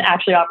 and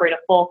actually operate a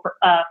full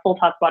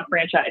Tot Squad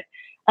franchise.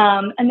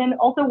 And then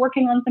also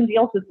working on some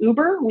deals with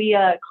Uber. We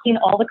clean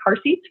all the car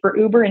seats for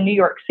Uber in New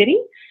York City,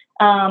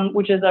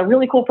 which is a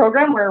really cool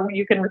program where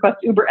you can request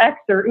Uber X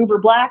or Uber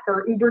Black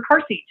or Uber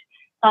car seat.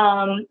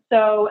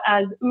 So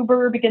as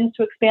Uber begins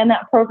to expand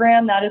that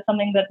program, that is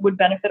something that would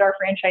benefit our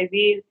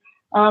franchisees.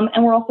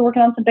 And we're also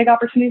working on some big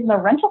opportunities in the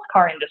rental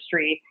car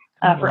industry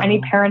for any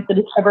parents that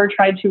has ever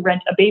tried to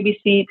rent a baby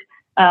seat.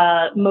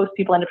 Most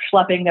people end up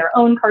schlepping their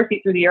own car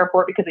seat through the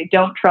airport because they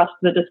don't trust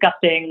the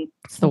disgusting,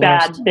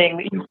 bad thing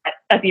that you get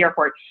at the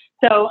airport.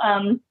 So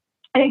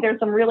I think there's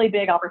some really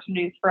big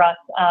opportunities for us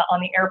on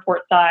the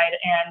airport side,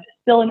 and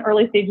still in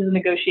early stages of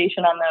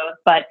negotiation on those,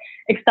 but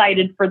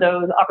excited for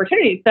those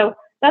opportunities. So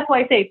that's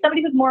why I say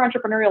somebody who's more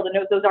entrepreneurial that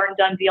knows those aren't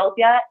done deals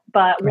yet,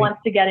 but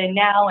wants to get in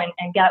now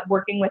and get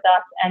working with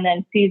us, and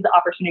then sees the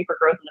opportunity for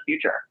growth in the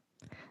future.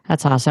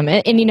 That's awesome.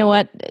 And you know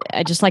what?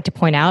 I just like to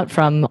point out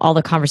from all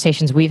the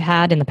conversations we've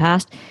had in the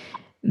past,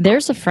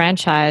 there's a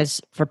franchise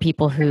for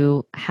people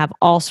who have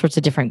all sorts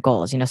of different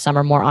goals. You know, some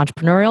are more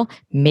entrepreneurial.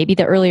 Maybe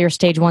the earlier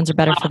stage ones are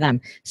better for them.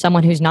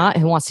 Someone who's not,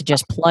 who wants to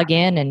just plug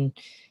in and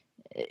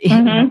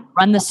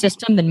run the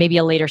system, then maybe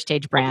a later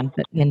stage brand.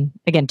 But, and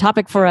again,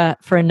 topic for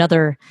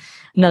another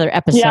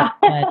episode. Yeah.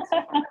 But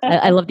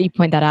I love that you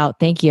point that out.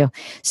 Thank you.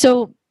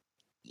 So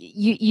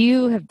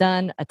you have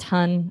done a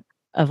ton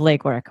of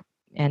legwork,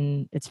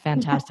 and it's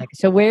fantastic.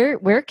 So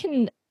where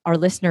can our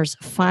listeners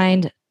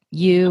find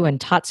you and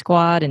Tot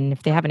Squad? And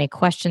if they have any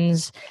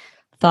questions,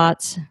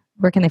 thoughts,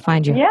 where can they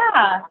find you?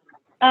 Yeah.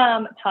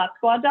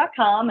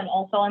 Totsquad.com, and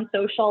also on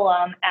social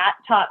at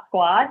Tot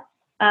Squad.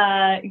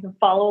 You can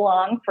follow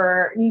along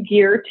for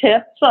gear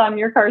tips on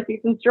your car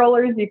seats and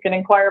strollers. You can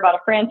inquire about a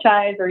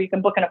franchise, or you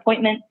can book an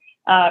appointment.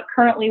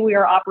 Currently, we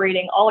are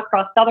operating all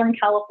across Southern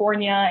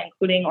California,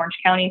 including Orange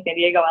County, San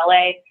Diego,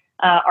 LA.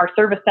 Our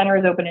service center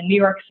is open in New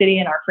York City,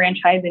 and our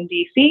franchise in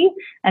DC.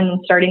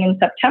 And starting in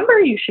September,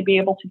 you should be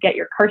able to get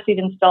your car seat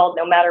installed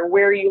no matter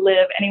where you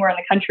live, anywhere in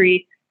the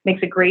country.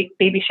 Makes a great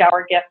baby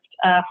shower gift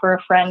for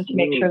a friend to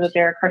make sure that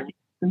their car seat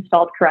is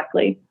installed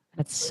correctly.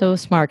 That's so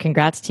smart.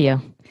 Congrats to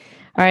you.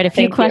 All right, a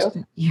few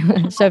questions.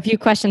 So a few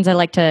questions I'd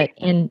like to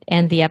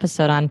end the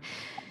episode on.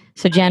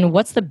 So Jen,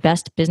 what's the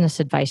best business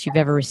advice you've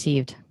ever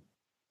received?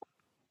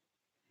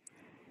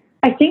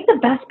 I think the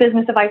best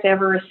business advice I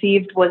ever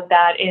received was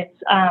that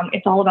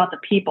it's all about the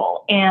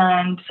people,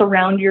 and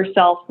surround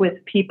yourself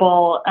with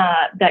people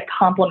that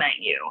complement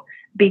you.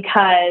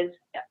 Because,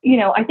 you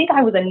know, I think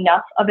I was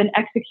enough of an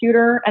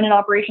executor and an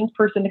operations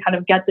person to kind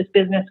of get this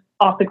business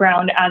off the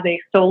ground as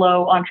a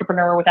solo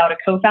entrepreneur without a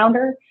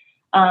co-founder.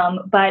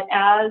 But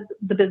as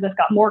the business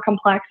got more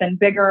complex and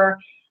bigger,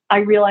 I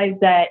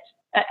realized that,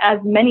 as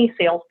many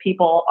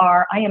salespeople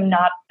are, I am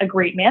not a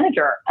great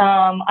manager.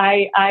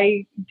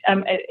 I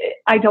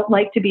don't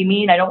like to be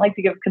mean. I don't like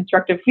to give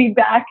constructive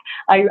feedback.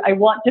 I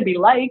want to be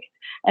liked.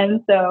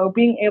 And so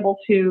being able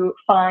to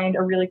find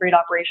a really great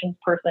operations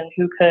person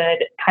who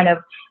could kind of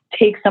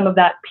take some of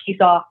that piece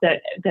off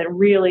that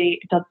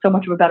really does so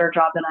much of a better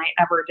job than I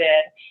ever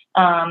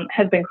did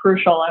has been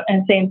crucial.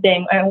 And same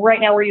thing. And right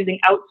now we're using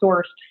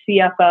outsourced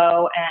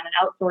CFO and an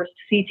outsourced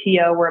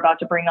CTO we're about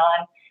to bring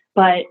on.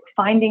 But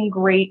finding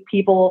great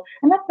people,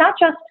 and that's not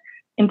just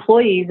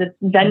employees, it's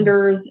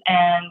vendors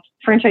and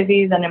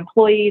franchisees and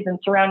employees, and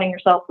surrounding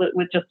yourself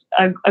with just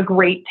a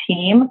great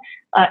team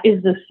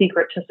is the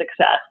secret to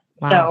success.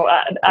 Wow.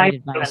 So I'm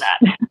doing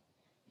that.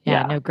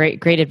 Yeah, no,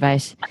 great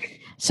advice.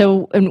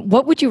 So, and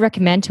what would you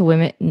recommend to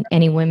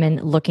any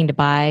women looking to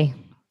buy,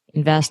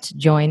 invest,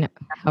 join,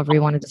 however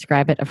you want to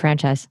describe it, a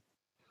franchise?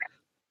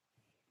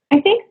 I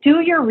think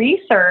do your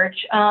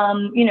research,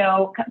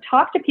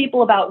 talk to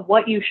people about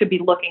what you should be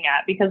looking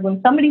at, because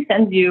when somebody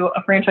sends you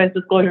a franchise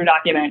disclosure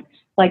document,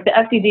 like the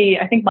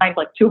FDD, I think mine's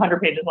like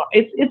 200 pages long.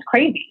 It's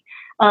crazy.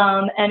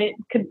 And it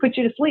could put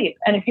you to sleep.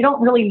 And if you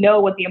don't really know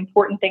what the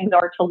important things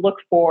are to look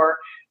for,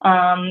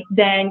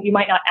 then you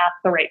might not ask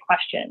the right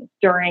questions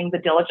during the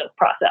diligence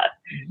process.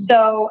 Mm-hmm.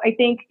 So I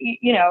think,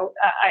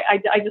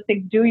 I just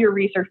think do your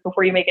research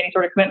before you make any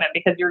sort of commitment,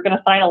 because you're going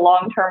to sign a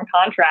long-term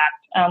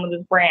contract with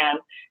this brand.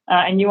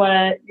 And you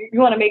want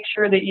to make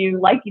sure that you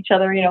like each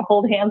other,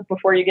 hold hands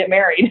before you get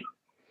married.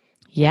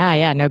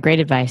 Yeah. No, great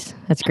advice.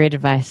 That's great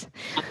advice.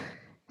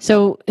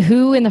 So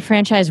who in the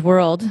franchise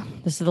world,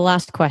 this is the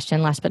last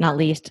question, last but not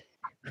least,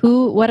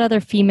 what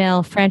other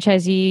female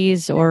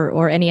franchisees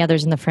or any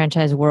others in the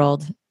franchise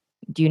world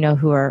do you know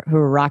who are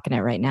rocking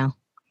it right now?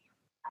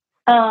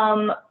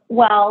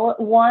 Well,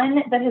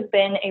 one that has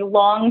been a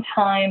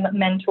long-time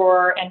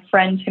mentor and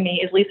friend to me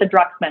is Lisa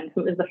Druxman,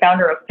 who is the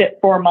founder of Fit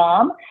for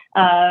Mom,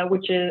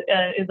 which is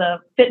a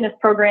fitness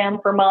program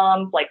for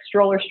moms, like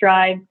Stroller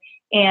Strides.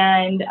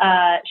 And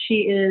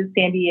she is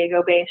San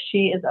Diego based.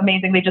 She is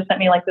amazing. They just sent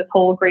me like this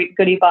whole great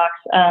goodie box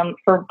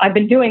I've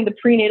been doing the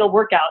prenatal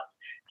workouts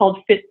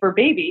called Fit for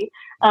Baby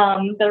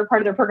that are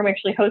part of their program. I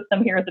actually host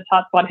them here at the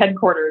Tot Squad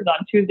headquarters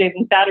on Tuesdays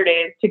and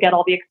Saturdays to get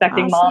all the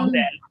expecting moms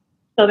in.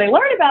 So they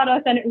learned about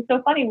us, and it was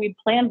so funny. We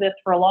planned this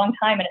for a long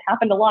time, and it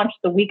happened to launch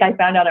the week I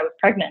found out I was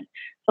pregnant.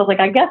 So I was like,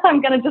 I guess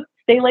I'm going to just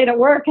stay late at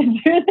work and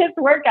do this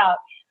workout.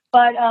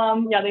 But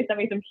they sent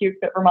me some cute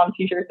Fit for Mom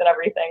t-shirts and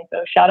everything.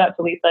 So shout out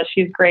to Lisa.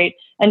 She's great.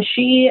 And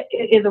she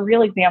is a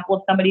real example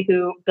of somebody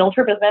who built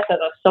her business as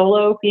a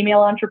solo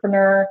female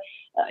entrepreneur,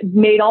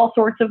 made all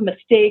sorts of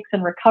mistakes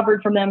and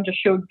recovered from them,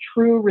 just showed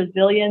true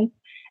resilience,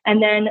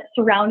 and then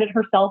surrounded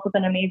herself with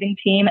an amazing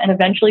team, and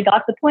eventually got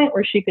to the point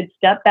where she could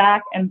step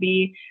back and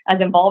be as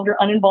involved or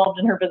uninvolved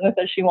in her business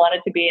as she wanted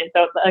to be. And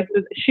so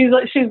she's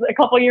a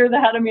couple years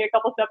ahead of me, a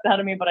couple steps ahead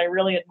of me, but I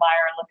really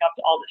admire and look up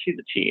to all that she's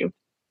achieved.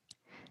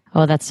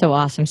 Oh, that's so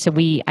awesome. So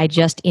I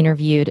just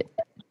interviewed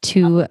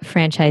 2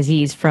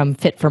 franchisees from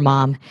Fit for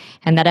Mom,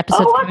 and that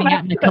episode's coming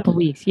out in a couple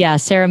weeks. Yeah,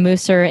 Sarah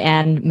Musser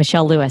and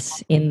Michelle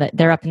Lewis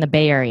they're up in the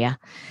Bay Area.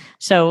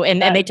 So,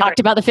 and they talked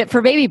about the Fit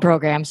for Baby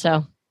program.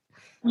 So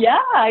yeah,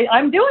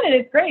 I'm doing it.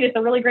 It's great. It's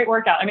a really great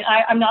workout. I mean,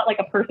 I'm not like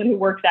a person who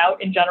works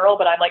out in general,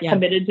 but I'm like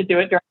committed to do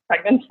it during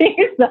pregnancy.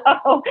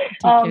 So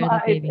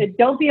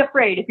don't be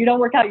afraid. If you don't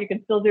work out, you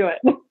can still do it.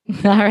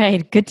 All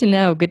right. Good to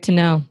know. Good to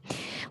know.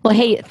 Well,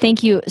 hey,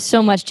 thank you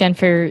so much, Jen,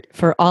 for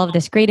all of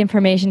this great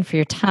information, for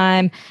your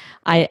time.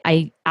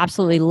 I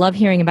absolutely love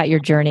hearing about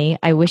your journey.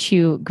 I wish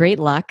you great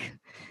luck,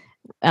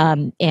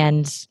 and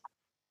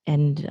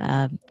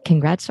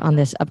congrats on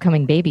this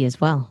upcoming baby as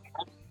well.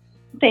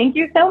 Thank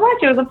you so much.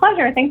 It was a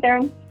pleasure. Thanks,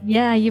 Erin.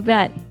 Yeah, you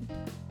bet.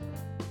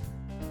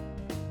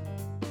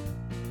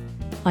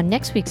 On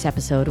next week's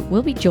episode,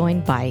 we'll be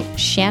joined by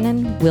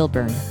Shannon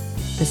Wilburn,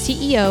 the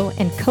CEO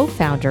and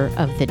co-founder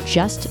of the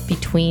Just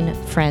Between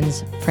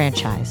Friends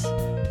franchise.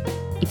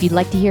 If you'd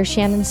like to hear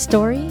Shannon's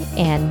story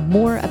and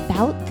more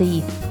about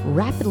the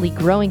rapidly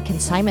growing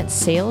consignment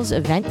sales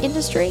event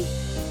industry,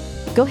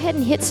 go ahead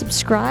and hit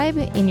subscribe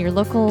in your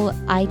local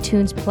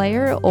iTunes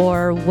player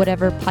or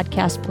whatever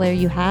podcast player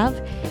you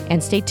have,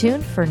 and stay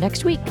tuned for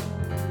next week.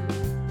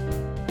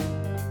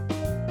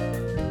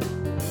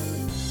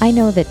 I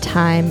know that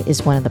time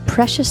is one of the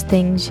precious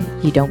things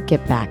you don't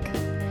get back.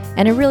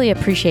 And I really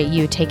appreciate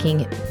you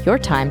taking your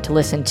time to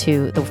listen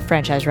to the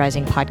Franchise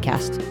Rising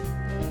podcast.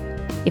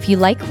 If you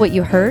like what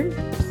you heard,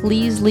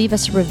 please leave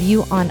us a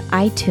review on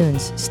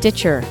iTunes,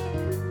 Stitcher,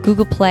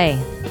 Google Play,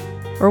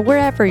 or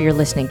wherever you're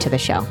listening to the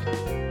show.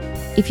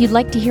 If you'd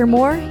like to hear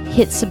more,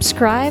 hit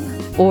subscribe,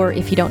 or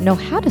if you don't know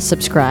how to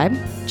subscribe,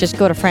 just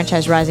go to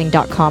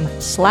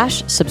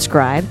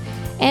franchiserising.com/subscribe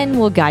and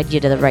we'll guide you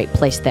to the right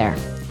place there.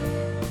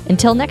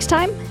 Until next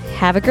time,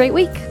 have a great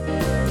week.